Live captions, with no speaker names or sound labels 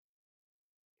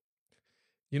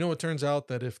You know, it turns out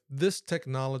that if this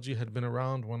technology had been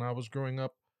around when I was growing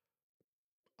up,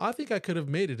 I think I could have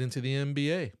made it into the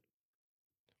NBA.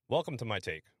 Welcome to my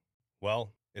take.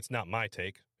 Well, it's not my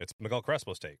take, it's Miguel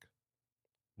Crespo's take.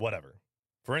 Whatever.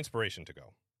 For inspiration to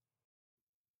go.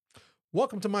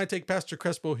 Welcome to My Take, Pastor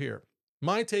Crespo here.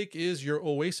 My Take is your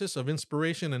oasis of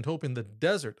inspiration and hope in the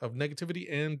desert of negativity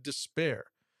and despair.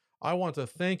 I want to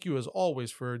thank you as always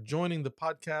for joining the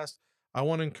podcast. I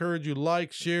want to encourage you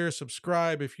like, share,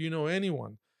 subscribe if you know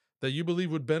anyone that you believe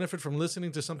would benefit from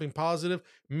listening to something positive,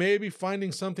 maybe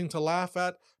finding something to laugh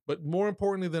at, but more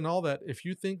importantly than all that, if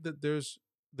you think that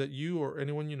you or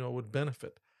anyone you know would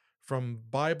benefit from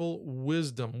Bible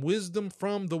wisdom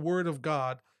from the Word of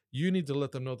God, you need to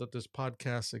let them know that this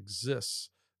podcast exists.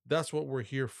 That's what we're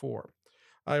here for.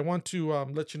 I want to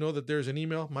let you know that there's an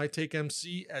email,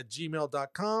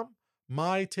 mytakemc@gmail.com,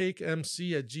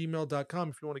 mytakemc@gmail.com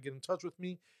if you want to get in touch with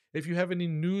me. If you have any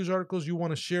news articles you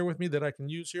want to share with me that I can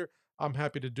use here, I'm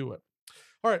happy to do it.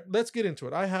 All right, let's get into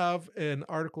it. I have an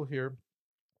article here.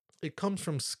 It comes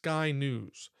from Sky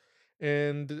News.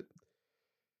 And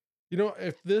you know,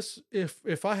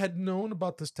 if I had known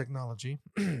about this technology,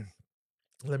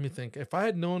 let me think. If I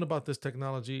had known about this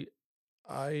technology,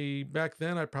 back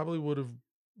then I probably would have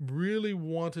really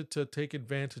wanted to take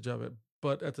advantage of it.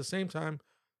 But at the same time,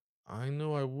 I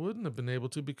know I wouldn't have been able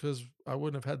to because I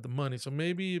wouldn't have had the money. So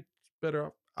maybe it's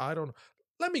better. I don't know.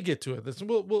 Let me get to it.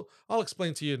 I'll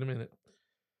explain to you in a minute.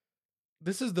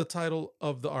 This is the title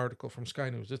of the article from Sky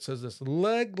News. It says this: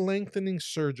 leg lengthening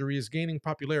surgery is gaining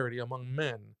popularity among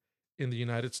men in the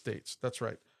United States. That's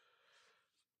right.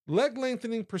 Leg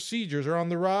lengthening procedures are on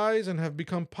the rise and have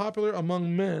become popular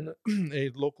among men, a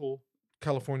local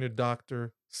California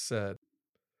doctor said.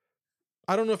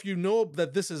 I don't know if you know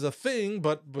that this is a thing,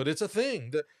 but it's a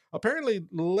thing. Apparently,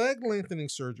 leg lengthening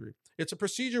surgery, it's a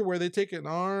procedure where they take an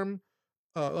arm,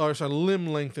 limb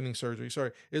lengthening surgery,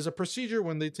 is a procedure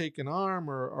when they take an arm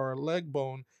or a leg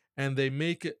bone and they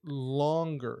make it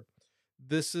longer.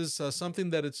 This is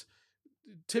something that it's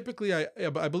typically, I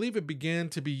believe it began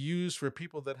to be used for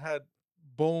people that had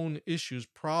bone issues,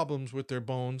 problems with their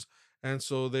bones. And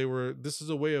so this is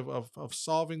a way of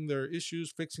solving their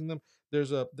issues, fixing them.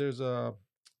 There's a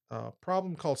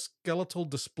problem called skeletal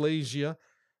dysplasia.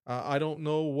 I don't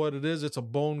know what it is. It's a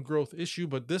bone growth issue,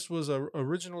 but this was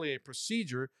originally a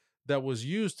procedure that was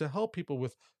used to help people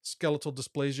with skeletal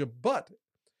dysplasia. But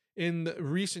in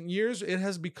recent years, it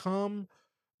has become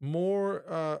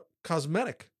more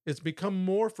cosmetic. It's become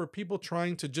more for people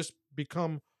trying to just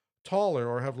become taller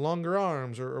or have longer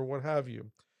arms or what have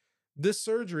you. This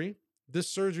surgery,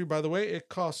 by the way, it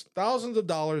costs thousands of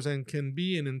dollars and can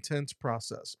be an intense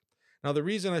process. Now, the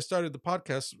reason I started the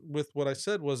podcast with what I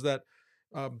said was that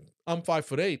I'm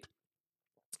 5'8".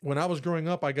 When I was growing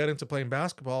up, I got into playing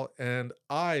basketball and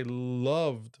I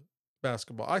loved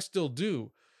basketball. I still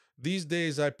do. These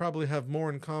days, I probably have more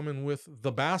in common with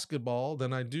the basketball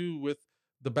than I do with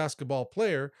the basketball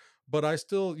player. But I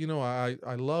still,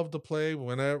 I love to play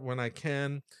when I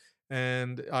can,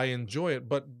 and I enjoy it.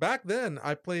 But back then,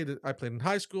 I played in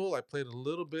high school. I played a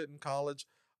little bit in college.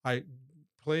 I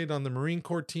played on the Marine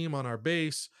Corps team on our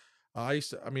base. I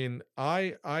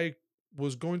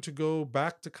was going to go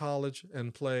back to college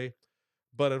and play,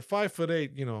 but at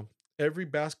 5'8",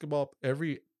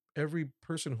 every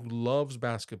person who loves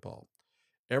basketball,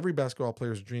 every basketball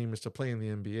player's dream is to play in the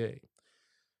NBA.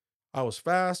 I was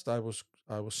fast. I was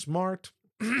smart.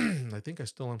 I think I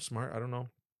still am smart. I don't know.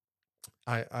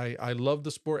 I love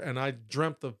the sport, and I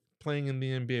dreamt of playing in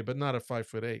the NBA, but not at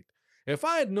 5'8". If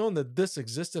I had known that this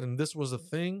existed and this was a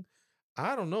thing,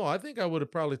 I don't know. I think I would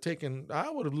have probably I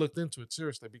would have looked into it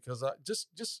seriously because I just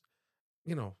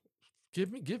you know,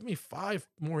 give me 5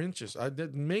 more inches.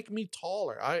 Make me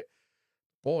taller.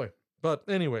 Boy. But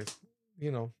anyways,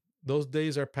 those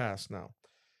days are past now.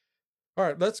 All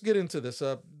right, let's get into this.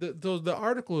 The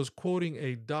article is quoting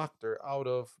a doctor out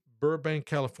of Burbank,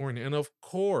 California. And of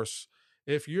course,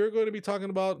 if you're going to be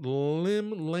talking about limb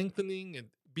lengthening and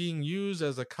being used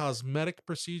as a cosmetic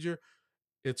procedure,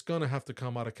 it's going to have to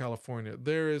come out of California.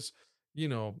 There is,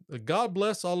 God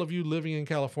bless all of you living in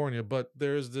California, but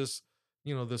there's this,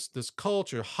 this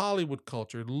culture, Hollywood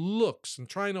culture, looks, and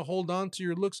trying to hold on to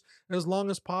your looks as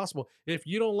long as possible. If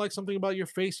you don't like something about your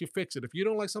face, you fix it. If you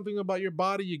don't like something about your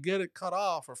body, you get it cut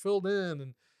off or filled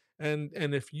in. And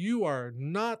if you are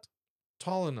not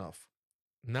tall enough,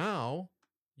 now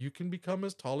you can become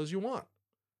as tall as you want.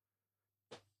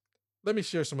 Let me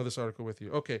share some of this article with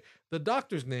you. Okay, the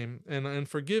doctor's name, and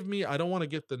forgive me, I don't want to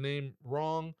get the name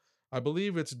wrong. I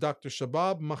believe it's Dr.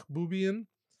 Shabab Mahboubian.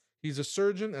 He's a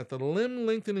surgeon at the Limb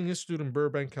Lengthening Institute in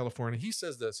Burbank, California. He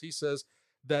says this. He says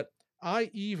that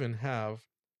I even have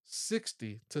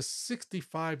 60 to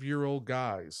 65-year-old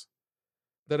guys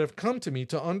that have come to me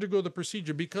to undergo the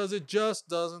procedure because it just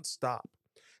doesn't stop.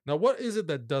 Now, what is it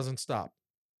that doesn't stop?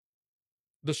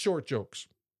 The short jokes.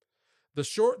 The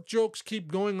short jokes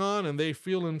keep going on and they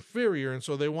feel inferior, and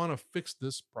so they want to fix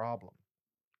this problem.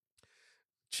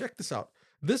 Check this out.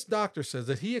 This doctor says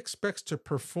that he expects to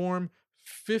perform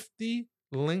 50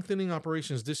 lengthening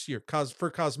operations this year for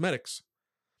cosmetics.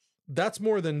 That's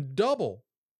more than double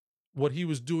what he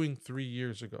was doing 3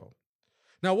 years ago.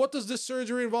 Now, what does this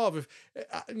surgery involve? If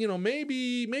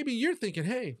maybe you're thinking,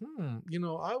 hey,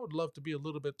 I would love to be a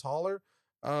little bit taller.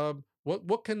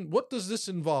 What does this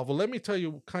involve? Well, let me tell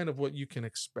you kind of what you can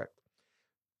expect.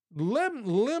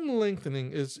 Limb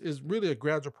lengthening is really a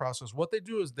gradual process. What they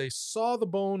do is they saw the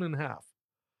bone in half.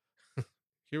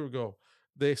 Here we go.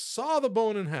 They saw the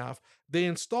bone in half. They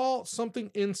install something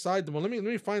inside the bone. Let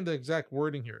me find the exact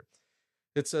wording here.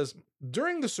 It says,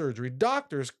 during the surgery,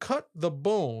 doctors cut the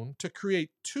bone to create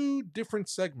 2 different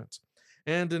segments,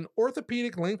 and an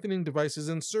orthopedic lengthening device is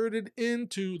inserted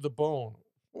into the bone.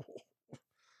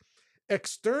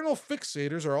 External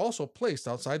fixators are also placed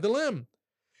outside the limb.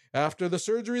 After the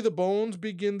surgery, the bones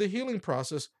begin the healing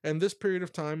process, and this period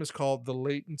of time is called the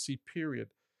latency period.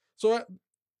 So,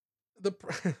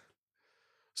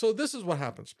 so this is what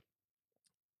happens.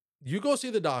 You go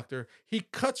see the doctor. He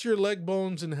cuts your leg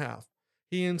bones in half.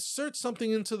 He inserts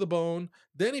something into the bone.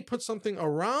 Then he puts something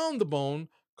around the bone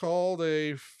called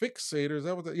a fixator. Is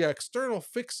that what? External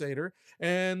fixator.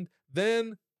 And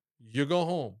then you go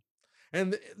home.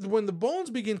 And when the bones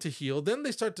begin to heal, then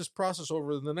they start this process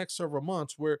over the next several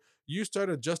months where you start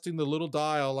adjusting the little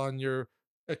dial on your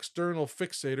external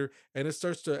fixator, and it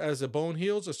starts to, as the bone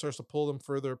heals, it starts to pull them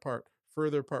further apart,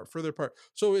 further apart, further apart.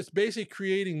 So it's basically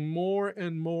creating more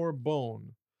and more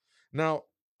bone. Now,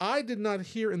 I did not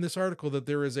hear in this article that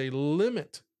there is a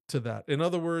limit to that. In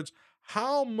other words,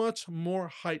 how much more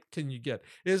height can you get?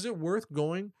 Is it worth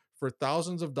going for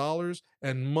thousands of dollars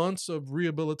and months of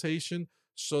rehabilitation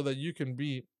so that you can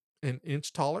be an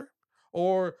inch taller?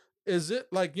 Or is it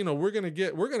like, we're gonna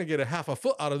get a half a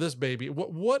foot out of this baby?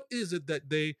 What is it that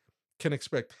they can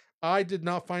expect? I did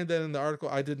not find that in the article.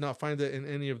 I did not find that in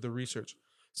any of the research.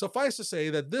 Suffice to say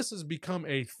that this has become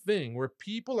a thing where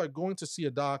people are going to see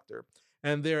a doctor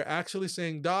and they're actually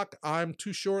saying, Doc, I'm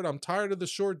too short. I'm tired of the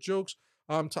short jokes.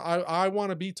 I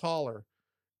want to be taller.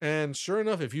 And sure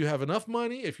enough, if you have enough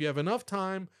money, if you have enough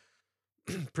time,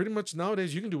 pretty much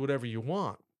nowadays you can do whatever you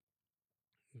want.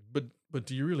 But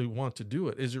do you really want to do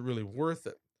it? Is it really worth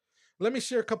it? Let me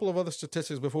share a couple of other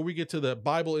statistics before we get to the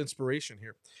Bible inspiration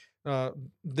here.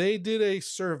 They did a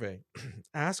survey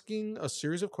asking a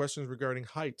series of questions regarding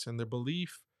heights and their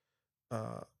belief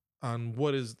on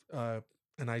what is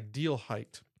an ideal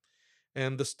height.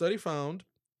 And the study found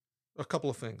a couple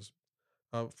of things.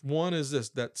 One is this,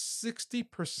 that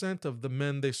 60% of the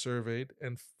men they surveyed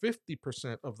and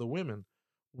 50% of the women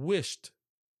wished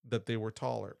that they were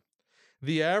taller.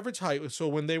 The average height, so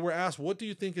when they were asked, what do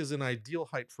you think is an ideal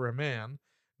height for a man?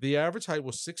 The average height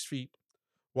was 6 feet,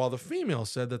 while the female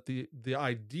said that the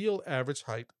ideal average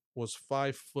height was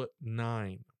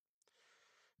 5'9".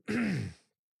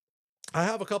 I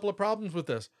have a couple of problems with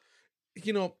this.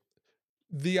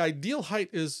 The ideal height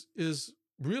is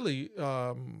really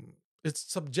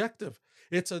it's subjective.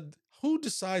 It's who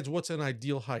decides what's an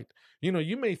ideal height?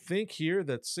 You may think here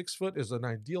that 6 foot is an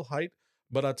ideal height,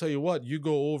 but I'll tell you what, you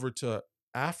go over to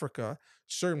Africa,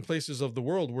 certain places of the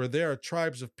world where there are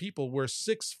tribes of people where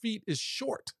 6 feet is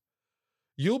short.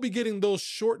 You'll be getting those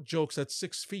short jokes at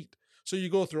 6 feet. So you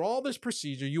go through all this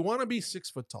procedure. You want to be 6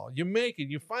 foot tall. You make it.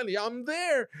 You finally, I'm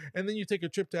there. And then you take a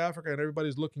trip to Africa and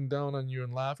everybody's looking down on you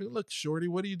and laughing. Look, shorty,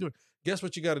 what are you doing? Guess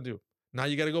what you got to do? Now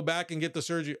you got to go back and get the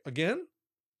surgery again.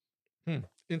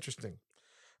 Interesting.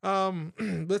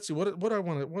 Let's see. What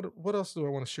else do I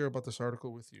want to share about this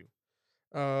article with you?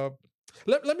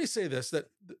 Let me say this, that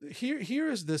here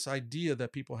is this idea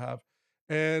that people have,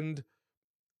 and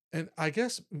I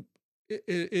guess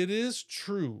it is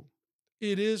true.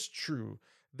 It is true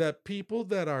that people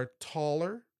that are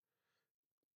taller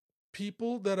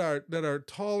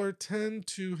tend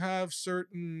to have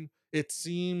certain, it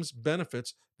seems,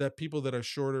 benefits that people that are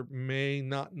shorter may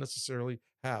not necessarily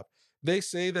have. They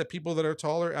say that people that are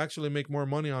taller actually make more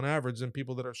money on average than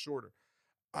people that are shorter.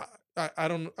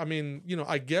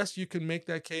 I guess you can make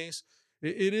that case.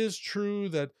 It is true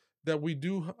that we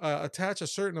do attach a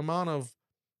certain amount of,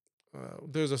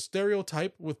 there's a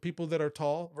stereotype with people that are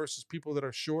tall versus people that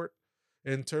are short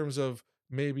in terms of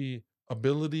maybe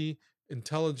ability,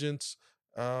 intelligence,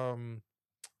 well,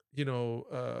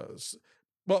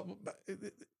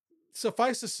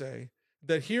 suffice to say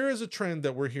that here is a trend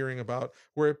that we're hearing about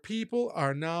where people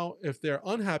are now, if they're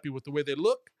unhappy with the way they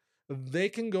look, they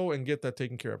can go and get that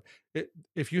taken care of.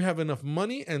 If you have enough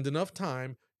money and enough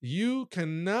time, you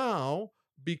can now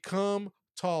become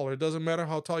taller. It doesn't matter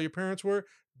how tall your parents were.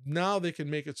 Now they can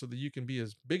make it so that you can be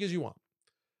as big as you want.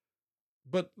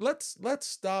 But let's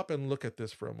stop and look at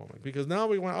this for a moment, because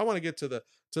now I want to get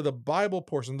to the Bible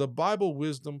portion, the Bible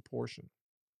wisdom portion.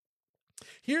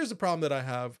 Here's the problem that I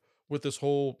have with this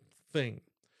whole thing.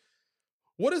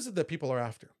 What is it that people are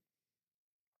after?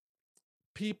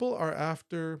 People are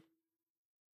after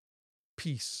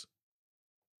peace.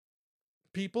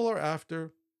 People are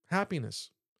after happiness.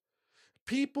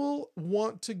 People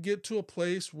want to get to a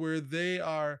place where they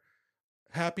are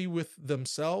happy with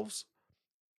themselves.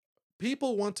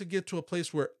 People want to get to a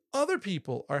place where other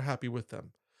people are happy with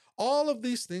them. All of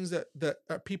these things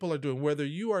that people are doing, whether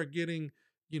you are getting,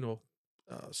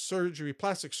 surgery,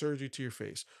 plastic surgery to your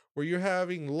face, where you're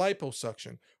having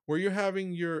liposuction, where you're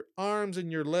having your arms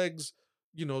and your legs,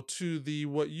 to the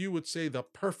what you would say the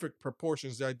perfect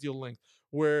proportions, the ideal length,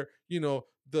 where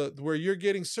where you're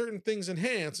getting certain things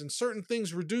enhanced and certain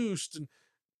things reduced. And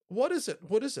what is it?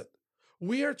 What is it?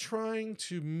 We are trying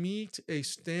to meet a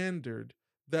standard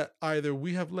that either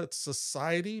we have let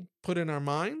society put in our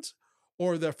minds,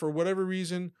 or that for whatever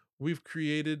reason we've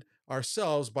created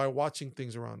ourselves by watching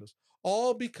things around us,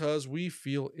 all because we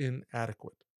feel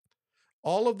inadequate.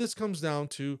 All of this comes down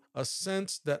to a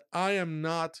sense that I am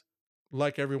not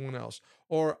like everyone else,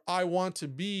 or I want to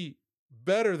be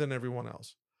better than everyone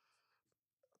else.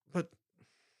 But,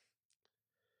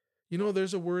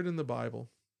 there's a word in the Bible.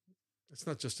 It's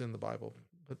not just in the Bible,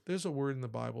 but there's a word in the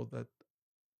Bible that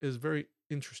is very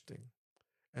interesting.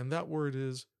 And that word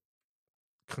is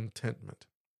contentment.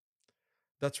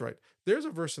 That's right. There's a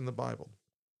verse in the Bible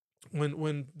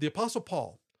when the Apostle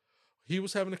Paul, he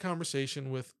was having a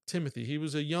conversation with Timothy. He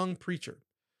was a young preacher.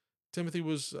 Timothy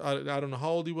was, I don't know how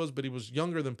old he was, but he was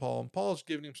younger than Paul. And Paul's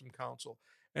giving him some counsel.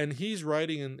 And he's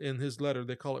writing in his letter,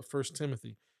 they call it First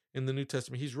Timothy in the New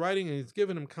Testament. He's writing and he's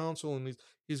giving him counsel, and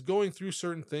he's going through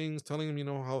certain things, telling him,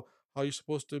 how you're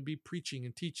supposed to be preaching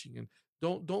and teaching. And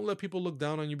don't let people look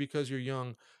down on you because you're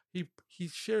young. He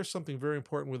shares something very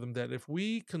important with him, that if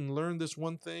we can learn this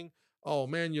one thing, oh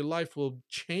man, your life will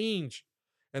change.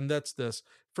 And that's this.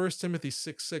 First Timothy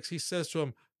 6:6, he says to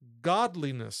him,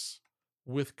 godliness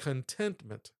with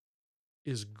contentment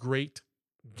is great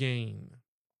gain.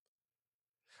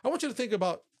 I want you to think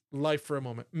about life for a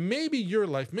moment. Maybe your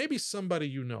life, maybe somebody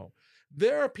you know.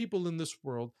 There are people in this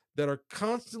world that are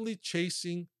constantly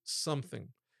chasing something.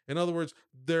 In other words,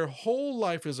 their whole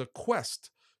life is a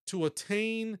quest to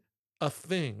attain a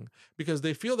thing, because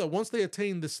they feel that once they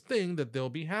attain this thing that they'll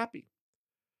be happy.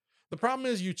 The problem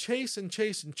is you chase and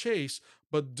chase and chase,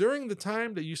 but during the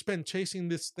time that you spend chasing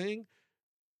this thing,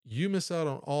 you miss out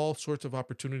on all sorts of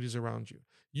opportunities around you.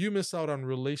 You miss out on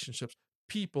relationships,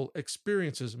 people,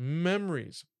 experiences,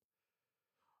 memories.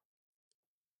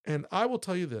 And I will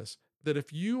tell you this, that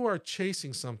if you are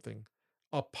chasing something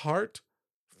apart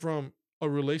from a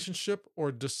relationship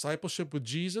or discipleship with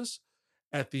Jesus,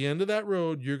 at the end of that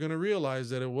road, you're going to realize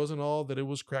that it wasn't all that it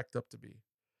was cracked up to be.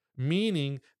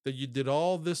 Meaning that you did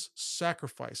all this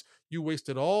sacrifice. You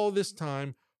wasted all this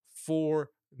time for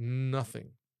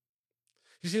nothing.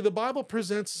 You see, the Bible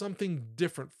presents something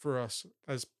different for us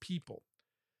as people,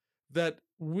 that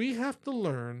we have to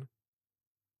learn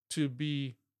to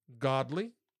be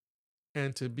godly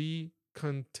and to be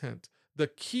content. The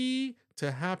key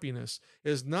to happiness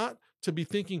is not to be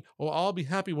thinking, oh, I'll be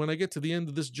happy when I get to the end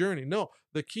of this journey. No,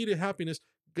 the key to happiness,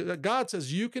 God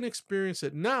says you can experience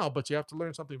it now, but you have to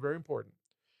learn something very important.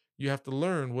 You have to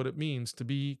learn what it means to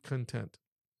be content.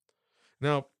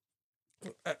 Now,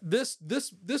 this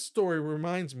story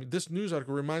reminds me, this news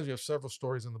article reminds me of several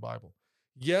stories in the Bible.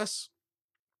 Yes,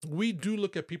 we do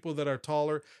look at people that are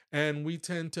taller, and we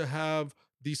tend to have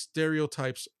these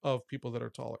stereotypes of people that are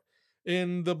taller.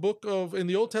 In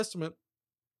the Old Testament,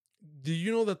 do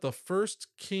you know that the first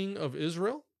king of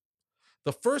Israel,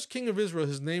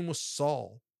 his name was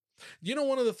Saul. You know,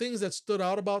 one of the things that stood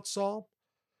out about Saul?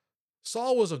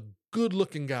 Saul was a good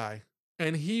looking guy,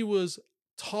 and he was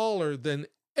taller than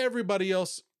everybody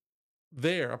else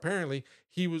there. Apparently,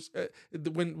 he was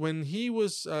when he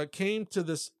was came to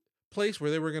this place where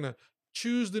they were going to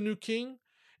choose the new king.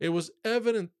 It was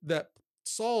evident that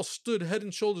Saul stood head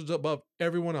and shoulders above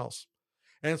everyone else,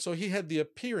 and so he had the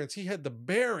appearance, he had the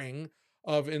bearing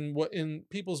of in what in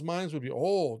people's minds would be,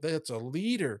 oh, that's a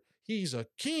leader, he's a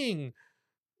king.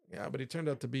 Yeah, but he turned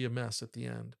out to be a mess at the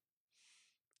end.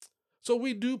 So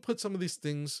we do put some of these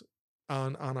things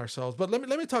on ourselves. But let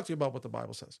me talk to you about what the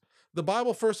Bible says. The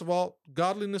Bible, first of all,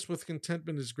 godliness with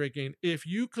contentment is great gain. If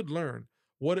you could learn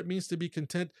what it means to be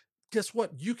content, guess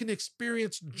what? You can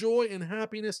experience joy and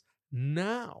happiness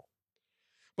now.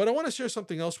 But I want to share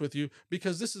something else with you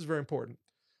because this is very important.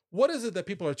 What is it that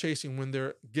people are chasing when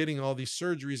they're getting all these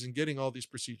surgeries and getting all these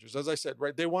procedures? As I said,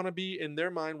 right, they want to be in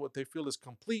their mind what they feel is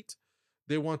complete.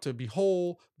 They want to be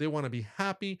whole. They want to be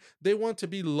happy. They want to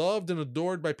be loved and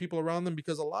adored by people around them,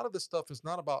 because a lot of this stuff is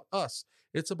not about us.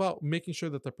 It's about making sure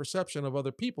that the perception of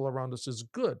other people around us is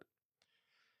good.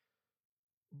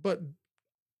 But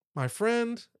my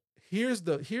friend, here's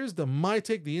the my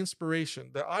take, the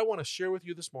inspiration that I want to share with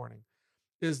you this morning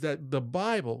is that the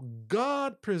Bible,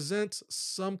 God presents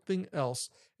something else.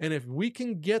 And if we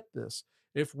can get this,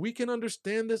 if we can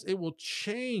understand this, it will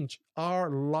change our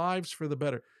lives for the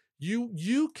better.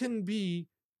 You can be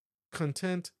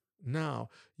content now.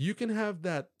 You can have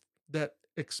that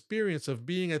experience of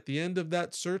being at the end of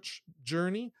that search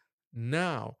journey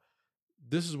now.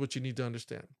 This is what you need to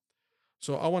understand.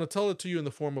 So I want to tell it to you in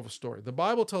the form of a story. The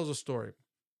Bible tells a story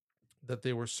that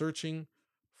they were searching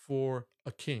for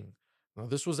a king. Now,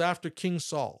 this was after King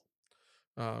Saul.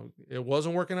 It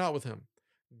wasn't working out with him.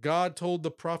 God told the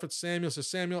prophet Samuel, says,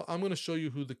 Samuel, I'm going to show you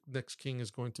who the next king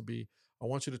is going to be. I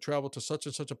want you to travel to such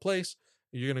and such a place.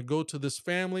 You're going to go to this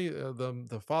family.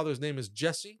 The father's name is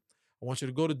Jesse. I want you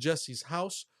to go to Jesse's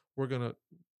house. I'm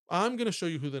going to show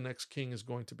you who the next king is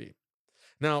going to be.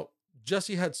 Now,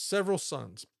 Jesse had several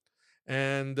sons.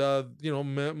 And,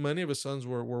 many of his sons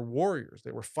were warriors.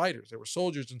 They were fighters. They were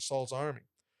soldiers in Saul's army,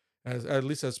 at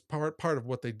least as part of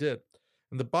what they did.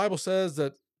 And the Bible says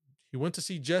that he went to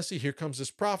see Jesse. Here comes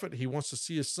this prophet. He wants to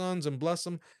see his sons and bless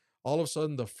them. All of a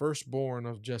sudden, the firstborn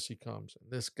of Jesse comes.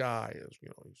 And this guy is,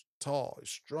 he's tall, he's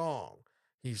strong,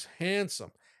 he's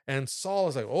handsome. And Saul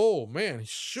is like, oh man,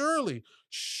 surely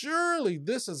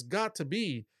this has got to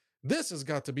be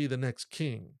the next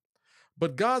king.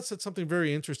 But God said something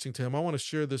very interesting to him. I want to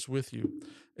share this with you.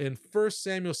 In 1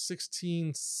 Samuel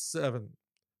 16:7,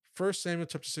 1 Samuel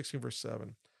chapter 16, verse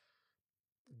 7,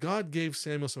 God gave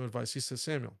Samuel some advice. He says,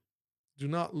 Samuel, do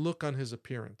not look on his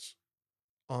appearance,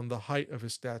 on the height of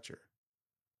his stature,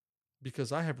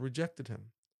 because I have rejected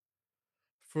him.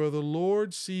 For the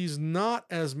Lord sees not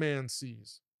as man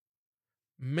sees.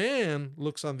 Man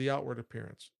looks on the outward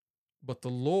appearance, but the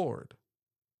Lord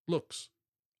looks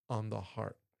on the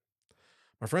heart.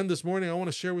 My friend, this morning I want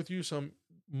to share with you some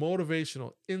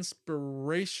motivational,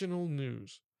 inspirational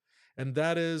news. And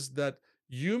that is that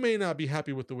you may not be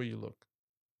happy with the way you look.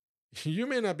 You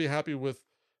may not be happy with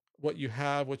what you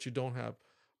have, what you don't have,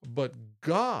 but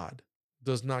God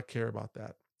does not care about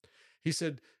that. He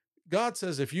said, God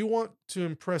says, if you want to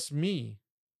impress me,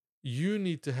 you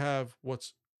need to have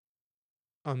what's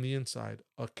on the inside,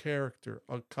 a character,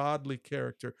 a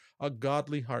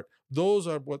godly heart. Those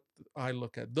are what I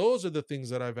look at. Those are the things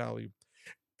that I value.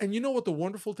 And you know what the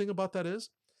wonderful thing about that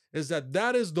is? Is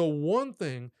that is the one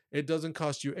thing, it doesn't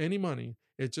cost you any money.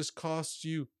 It just costs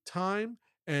you time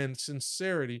and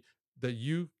sincerity that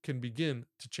you can begin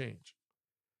to change.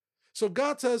 So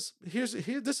God says,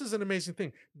 this is an amazing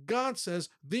thing. God says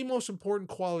the most important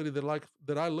quality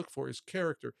that I look for is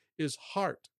character, is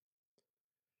heart.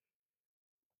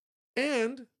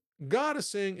 And God is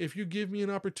saying, if you give me an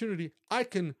opportunity, I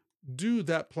can do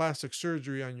that plastic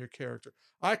surgery on your character.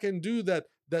 I can do that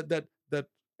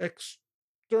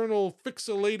external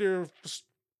fixulator,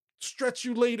 stretch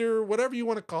you later, whatever you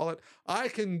want to call it. I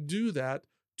can do that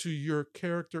to your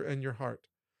character and your heart.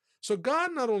 So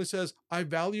God not only says, I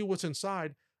value what's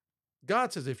inside,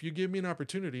 God says, if you give me an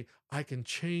opportunity, I can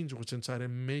change what's inside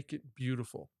and make it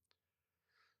beautiful.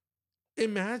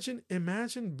 Imagine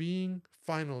being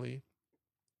finally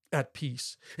at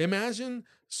peace. Imagine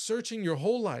searching your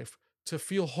whole life to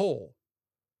feel whole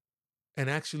and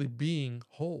actually being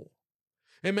whole.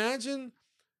 Imagine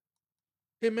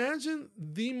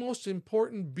the most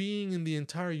important being in the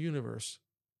entire universe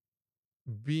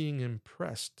being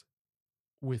impressed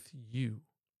with you.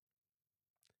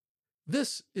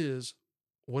 This is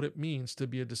what it means to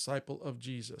be a disciple of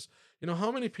Jesus. You know,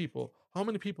 how many people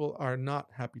are not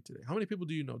happy today? How many people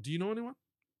do you know? Do you know anyone?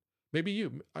 Maybe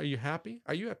you. Are you happy?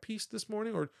 Are you at peace this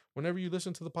morning or whenever you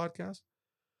listen to the podcast?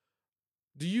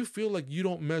 Do you feel like you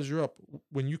don't measure up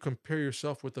when you compare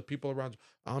yourself with the people around you?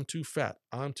 I'm too fat.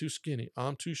 I'm too skinny.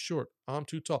 I'm too short. I'm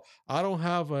too tall. I don't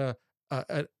have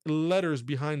letters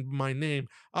behind my name.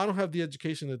 I don't have the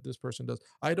education that this person does.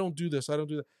 I don't do this. I don't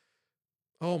do that.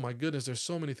 Oh my goodness, there's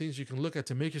so many things you can look at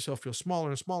to make yourself feel smaller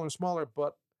and smaller and smaller.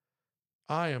 But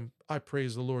I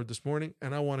praise the Lord this morning,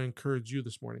 and I want to encourage you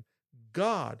this morning.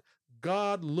 God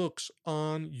looks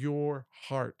on your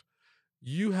heart.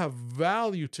 You have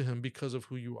value to him because of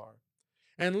who you are.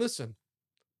 And listen,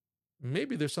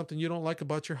 maybe there's something you don't like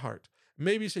about your heart.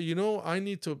 Maybe you say,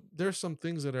 there's some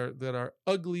things that are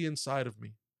ugly inside of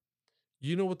me.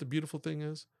 You know what the beautiful thing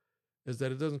is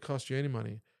that it doesn't cost you any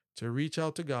money to reach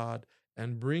out to God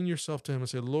and bring yourself to him and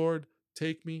say, Lord,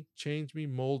 take me, change me,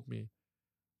 mold me.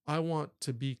 I want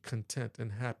to be content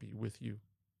and happy with you.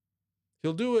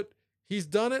 He'll do it. He's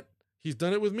done it. He's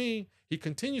done it with me. He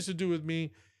continues to do it with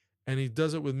me, and he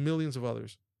does it with millions of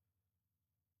others.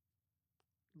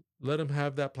 Let him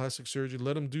have that plastic surgery.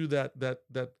 Let him do that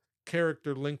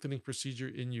character lengthening procedure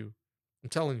in you. I'm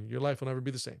telling you, your life will never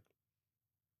be the same.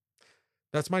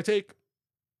 That's my take,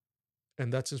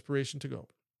 and that's inspiration to go.